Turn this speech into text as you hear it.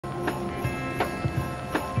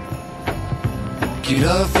Get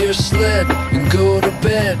off your sled and go to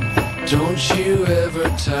bed. Don't you ever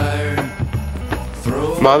tire.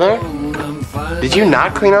 Mother, did you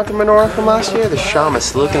not clean out the menorah from last year? The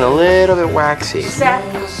shamus looking a little bit waxy.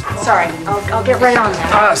 Seth, sorry, I'll get right on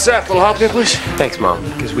that. Seth, will help you, please? Thanks, Mom,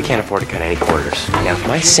 because we can't afford to cut any corners. Now, if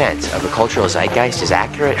my sense of the cultural zeitgeist is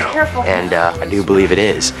accurate, Careful. and I do believe it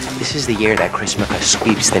is, this is the year that Chrismukkah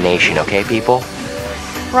sweeps the nation, okay, people?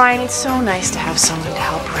 Ryan, it's so nice to have someone to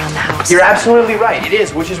help around the house. You're absolutely right, it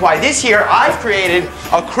is, which is why this year I've created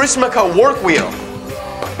a Chrismukkah work wheel,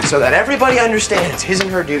 so that everybody understands his and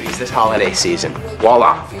her duties this holiday season.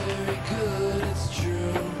 Voila.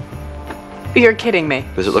 You're kidding me.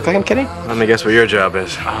 Does it look like I'm kidding? Let me guess what your job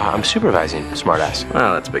is. I'm supervising, smartass.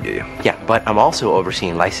 Well, that's big of you. Yeah, but I'm also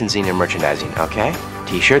overseeing licensing and merchandising, okay?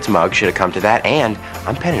 T-shirts, mugs, should have come to that, and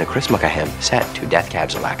I'm penning a Chrismukkah hymn set to Death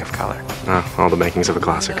Cab's A Lack of Color. Oh, all the makings of a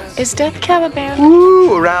classic. Is Death Cab a band?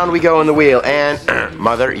 Woo, around we go in the wheel, and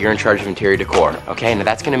Mother, you're in charge of interior decor, okay? Now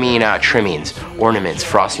that's gonna mean trimmings, ornaments,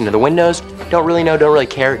 frosting to the windows. Don't really know, don't really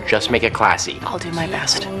care, just make it classy. I'll do my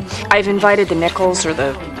best. I've invited the Nichols or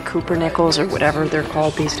the Cooper Nichols or whatever they're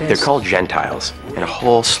called these days. They're called Gentiles, and a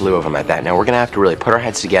whole slew of them at that. Now we're gonna have to really put our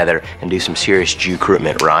heads together and do some serious Jew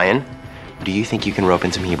recruitment. Ryan, do you think you can rope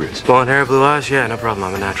in some Hebrews? Blonde hair, blue eyes? Yeah, no problem.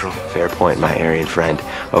 I'm a natural. Fair point, my Aryan friend.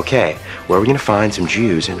 Okay, where are we gonna find some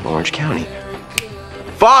Jews in Orange County?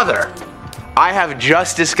 Father, I have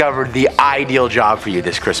just discovered the ideal job for you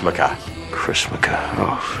this Chrismukkah. Chrismukkah.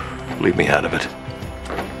 Oh, leave me out of it.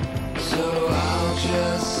 So I'll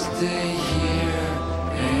just stay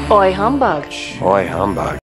here. Oi, humbug. Oi, humbug.